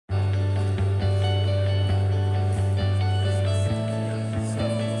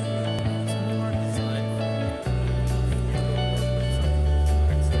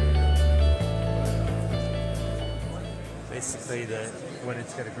basically, when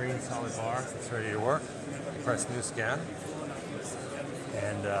it's got a green solid bar, it's ready to work. Press new scan,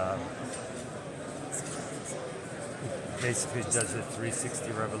 and it basically does a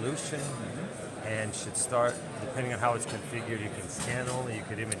 360 revolution, and should start, depending on how it's configured, you can scan only, you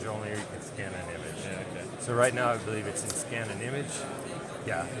could image only, or you can scan an image. Yeah, okay. So right now I believe it's in scan an image.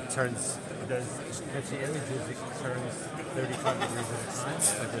 Yeah, it does catchy images, it turns 35 degrees at a time.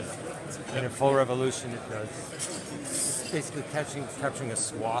 And in full revolution it does. It's basically capturing a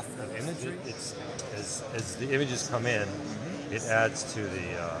swath of imagery. It's as the images come in, it adds to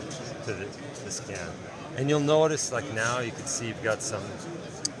the scan. And you'll notice, like now, you can see you've got some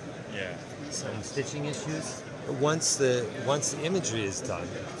stitching issues. But once the imagery is done,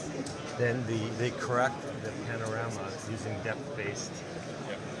 then they correct the panorama using depth-based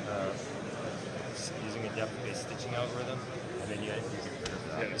stitching algorithm, and then you get rid of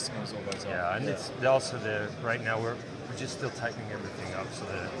that. Yeah, this goes all those up. Yeah, and it's also right now we're just still tightening everything up, so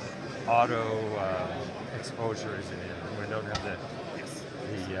the auto exposure isn't in. We don't have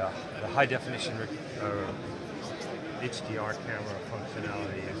the high definition HDR camera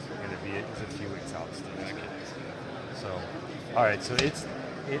functionality is going to be a few weeks out still. So, all right, so it is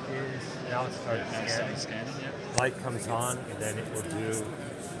now it's started scanning. Light comes on, and then it will do.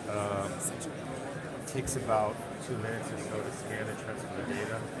 Takes about 2 minutes or so to scan and transfer the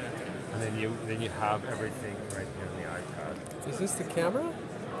data, and then you have everything right here on the iPad. Is this the camera?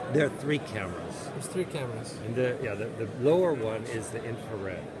 There are 3 cameras. There's 3 cameras. And the lower one is the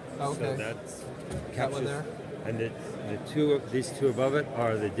infrared. Oh, okay. So that's that one there. And these two above it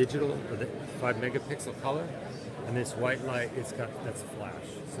are the digital, or the 5 megapixel color, and this white light, that's flash.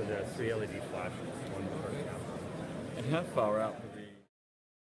 So there are 3 LED flashes. One per camera. And how far out